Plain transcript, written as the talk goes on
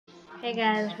Hey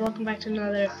guys, welcome back to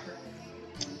another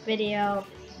video.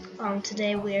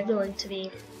 Today we are going to be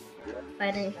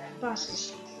fighting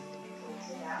bosses.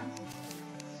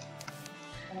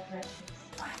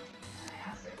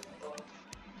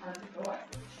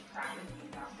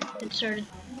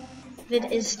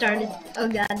 It is started. Oh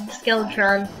god,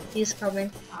 Skeletron, he's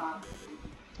coming.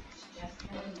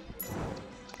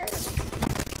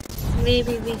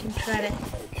 Maybe we can try to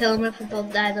kill him. If we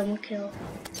both die, then we'll kill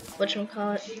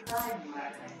whatchamacallit.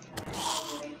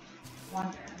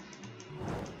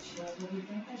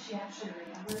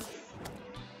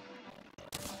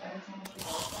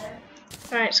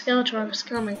 Alright, Skeletron is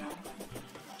coming.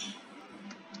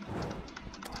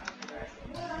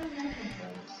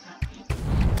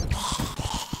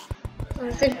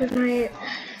 I think we might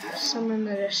summon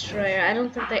the Destroyer. I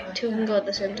don't think that two can go at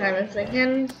the same time. If they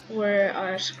can, we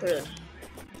are screwed.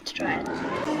 Let's try it.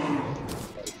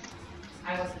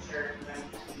 I wasn't sure.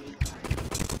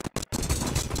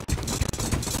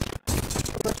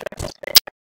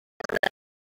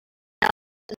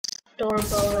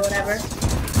 Adorable or whatever,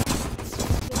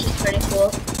 which is pretty cool.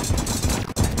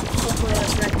 Hopefully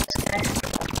let's wreck this guy.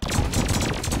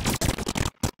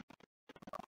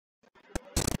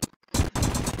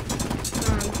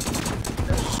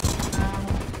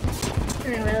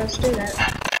 Anyway, let's do that.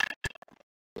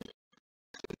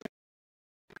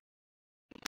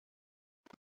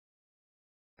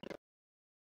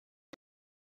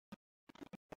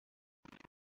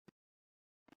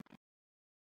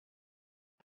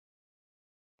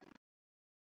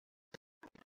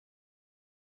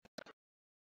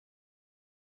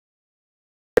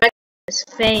 His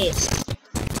face.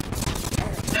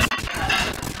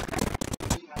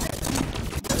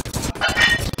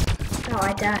 Oh,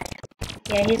 I died.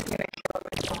 Yeah, he's gonna kill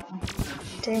me.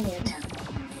 Dang it.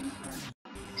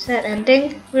 Is that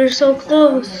ending? We were so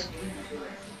close.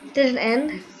 Did it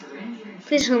end?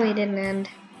 Please tell me it didn't end.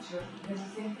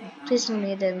 Please tell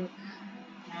me it didn't.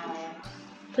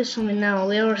 Please tell me no.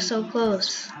 We were so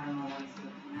close.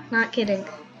 Not kidding.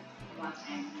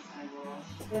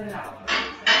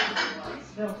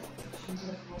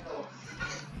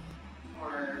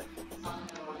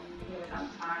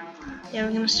 Yeah,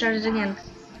 we're gonna start it again.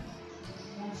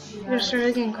 We're gonna start it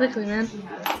again quickly, man.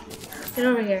 Get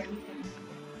over here.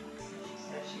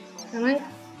 Coming?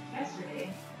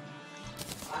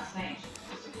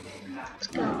 Let's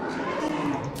go.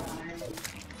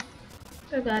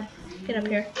 Oh god, get up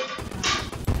here.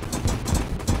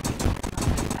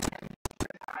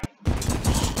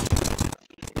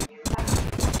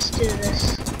 Let's do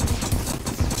this.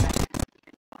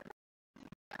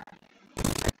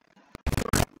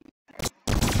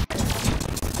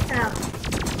 Ow.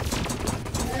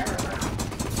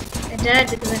 I died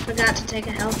because I forgot to take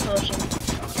a health potion.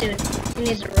 Dude, he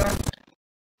needs to run.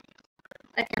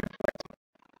 I can't afford it.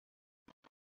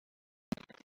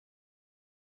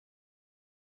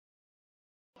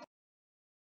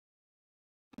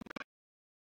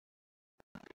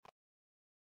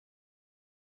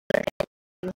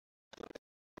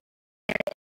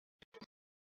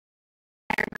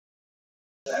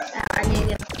 Ow, I need to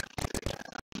get.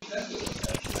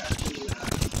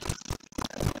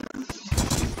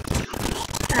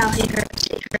 Ow, he hurts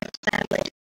badly.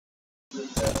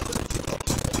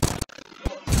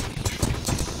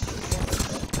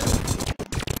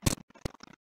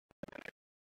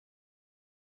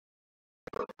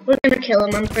 We're gonna kill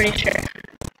him, I'm pretty sure.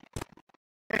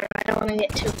 I don't want to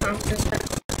get too confident, but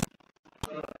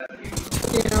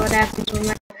you know what happens when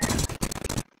that happens.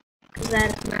 Because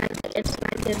that is not good. It's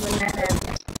not good when that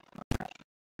happens.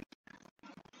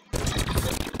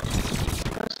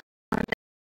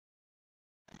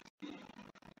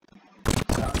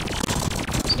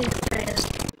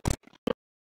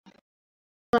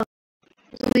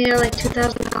 He's only at like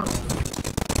 2,000 health.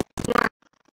 Come on.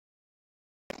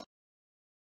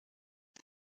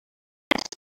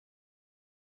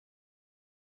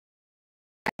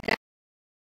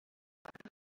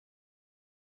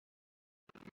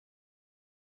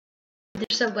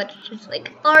 There's so much just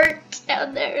like art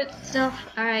down there and stuff.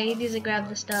 Alright, you need to grab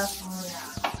the stuff.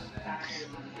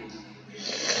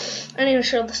 I need to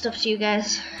show the stuff to you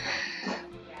guys.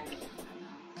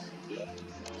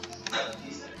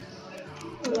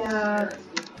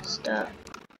 Stuff.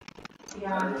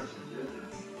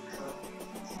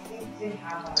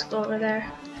 Let's go over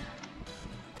there.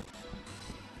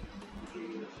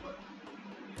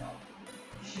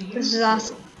 This is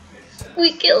awesome.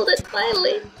 We killed it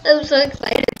finally. I'm so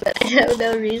excited, but I have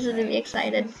no reason to be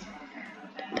excited.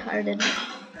 Retarded.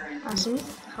 Awesome.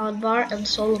 Hard bar and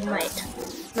soul of might.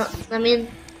 No, I mean,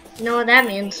 you know what that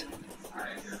means.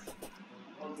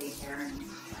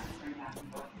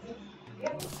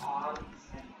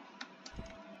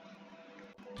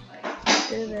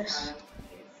 Do this.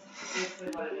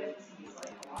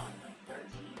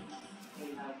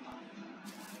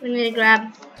 We need to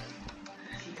grab.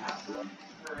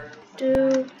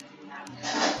 Do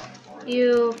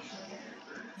you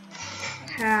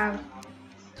have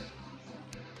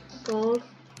gold?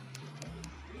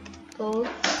 Gold?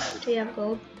 Do you have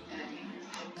gold?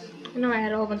 I know I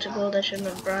had a whole bunch of gold. I shouldn't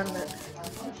have brought it.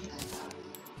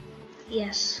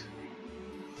 Yes.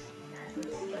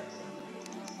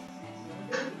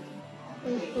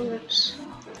 Bullets.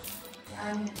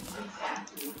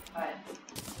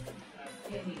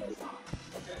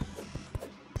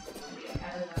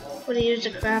 What do you use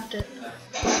to craft it?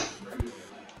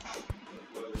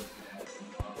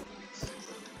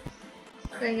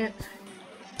 Dang it.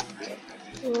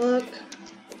 Look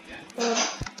up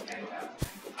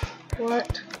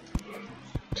what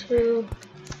to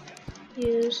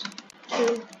use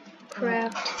to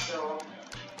craft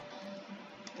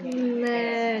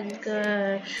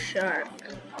Mega Shark.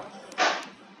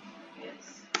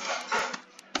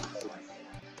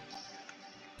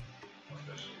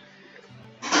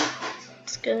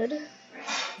 It's good.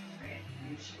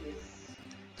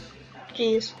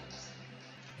 Jeez.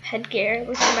 Headgear,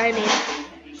 which one I need.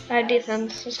 5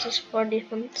 defense, this is 4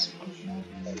 defense.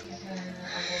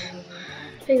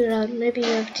 Figure out, maybe you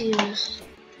have to use.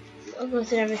 I'll go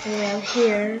through everything we have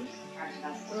here.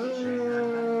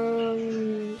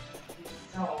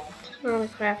 Turn on the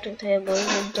crafting table,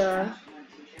 and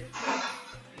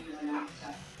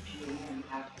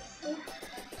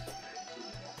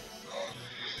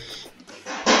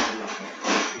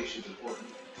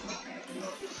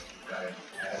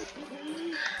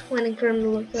waiting for him to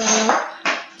look that up.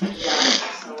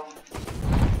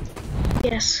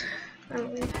 Yes.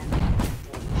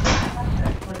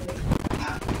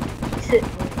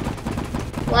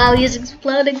 Wow, he's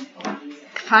exploding.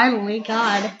 Finally,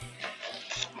 God.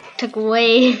 Took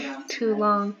way too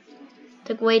long.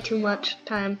 Took way too much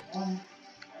time.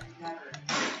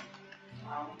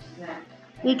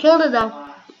 We killed it though.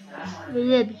 We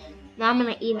did. Now I'm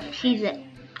gonna eat it. Cheese it.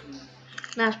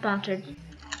 Not sponsored.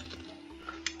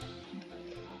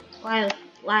 Live.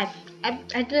 I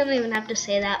didn't even have to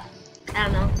say that. I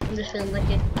don't know. I'm just feeling like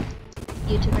a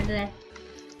YouTuber today.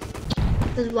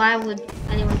 Because why would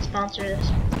anyone sponsor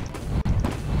this?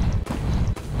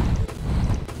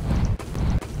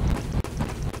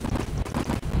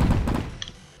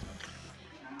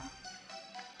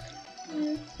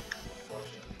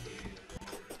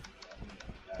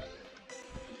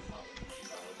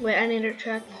 Wait, I need to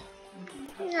check.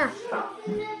 Yeah.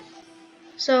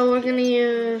 So we're gonna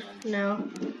use, no,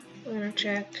 we're gonna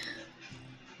check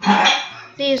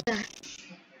these are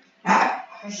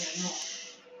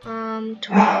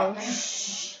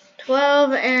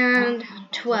 12 and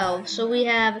 12, so we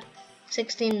have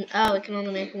 16. Oh, we can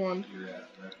only make one.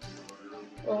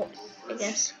 Well, I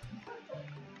guess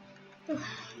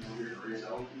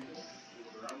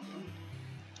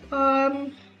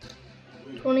 20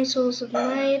 souls of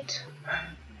night,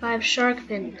 5 shark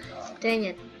fin. Dang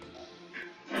it.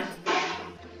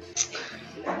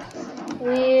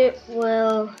 We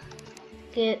will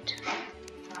get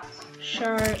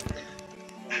shark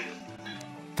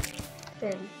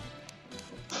fin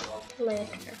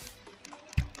later.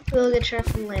 We'll get shark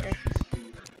fin later.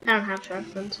 I don't have shark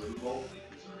fins.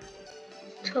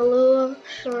 Tallulah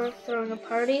shark throwing a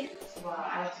party.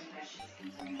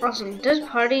 Awesome. Does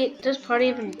party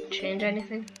even change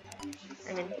anything?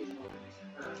 I mean,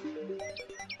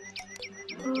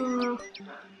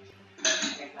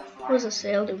 what does a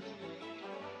sail do?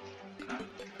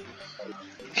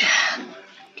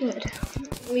 Good.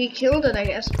 We killed it, I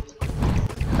guess.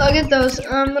 I'll get those.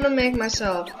 I'm gonna make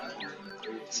myself.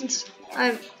 Since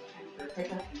I'm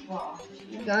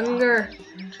Gunner,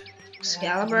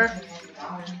 Excalibur.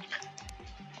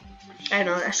 I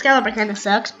know Excalibur kind of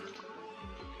sucks.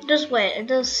 Just wait. It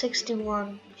does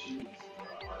 61.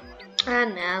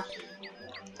 And now.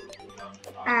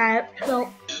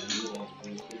 So.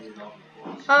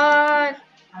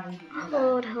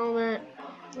 Hold helmet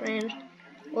range.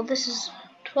 Well, this is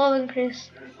 12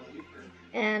 increase,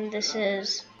 and this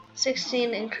is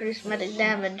 16 increased magic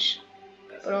damage,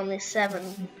 but only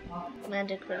 7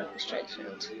 magic critical strike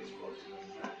chance.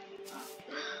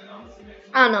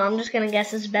 I don't know. I'm just gonna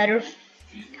guess it's better.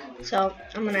 So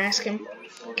I'm gonna ask him.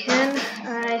 Can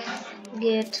I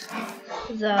get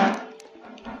the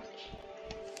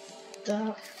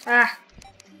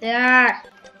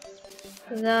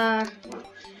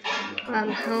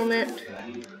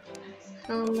helmet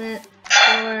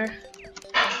for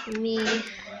me,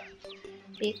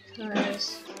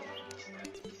 because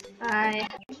I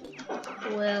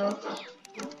will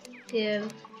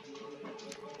give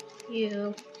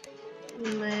you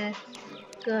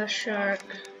Mega Shark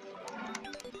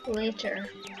later.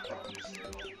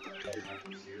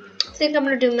 I think I'm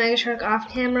gonna do Mega Shark off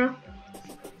camera,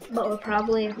 but we're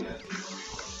probably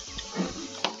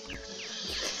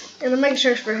and the Mega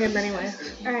Shark's for him anyway.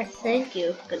 Alright, thank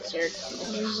you, good sir.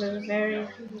 This is a very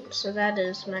so that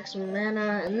is maximum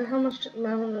mana, and then how much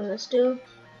mana does this do?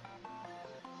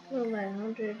 Oh, by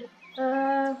 100.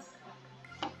 I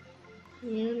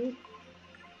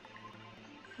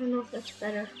don't know if that's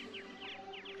better.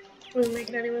 We'll make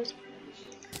it anyways.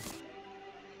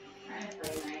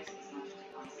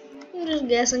 I'm just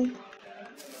guessing.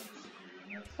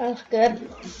 That's good.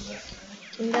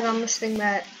 And then on this thing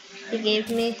that he gave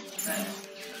me,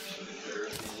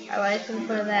 I like him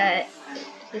for that.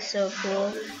 He's so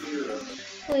cool.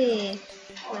 Whee!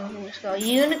 Let's go.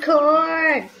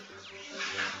 Unicorn!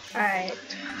 Alright.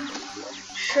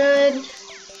 Should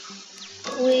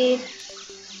we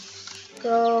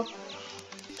go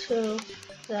to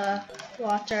the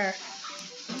water?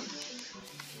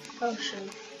 Ocean.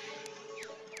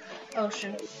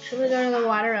 Should we go to the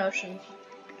water ocean?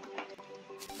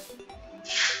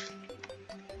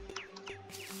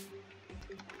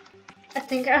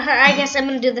 I guess I'm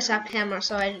gonna do this off camera,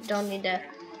 so I don't need to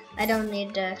in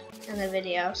the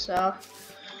video. So,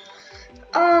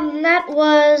 that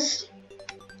was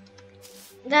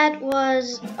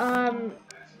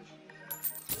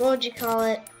what would you call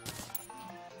it?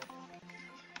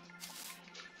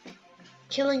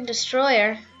 Killing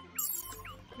Destroyer.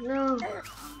 No.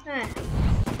 Ah.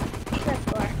 What's that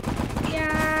for?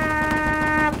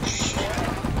 Yeah.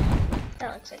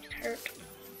 That looks like it hurt.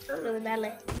 Hurt really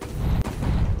badly.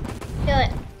 Kill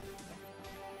it.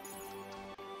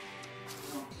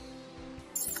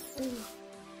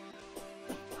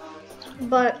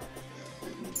 But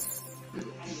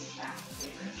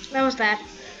that was bad.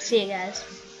 See you guys.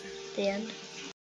 The end.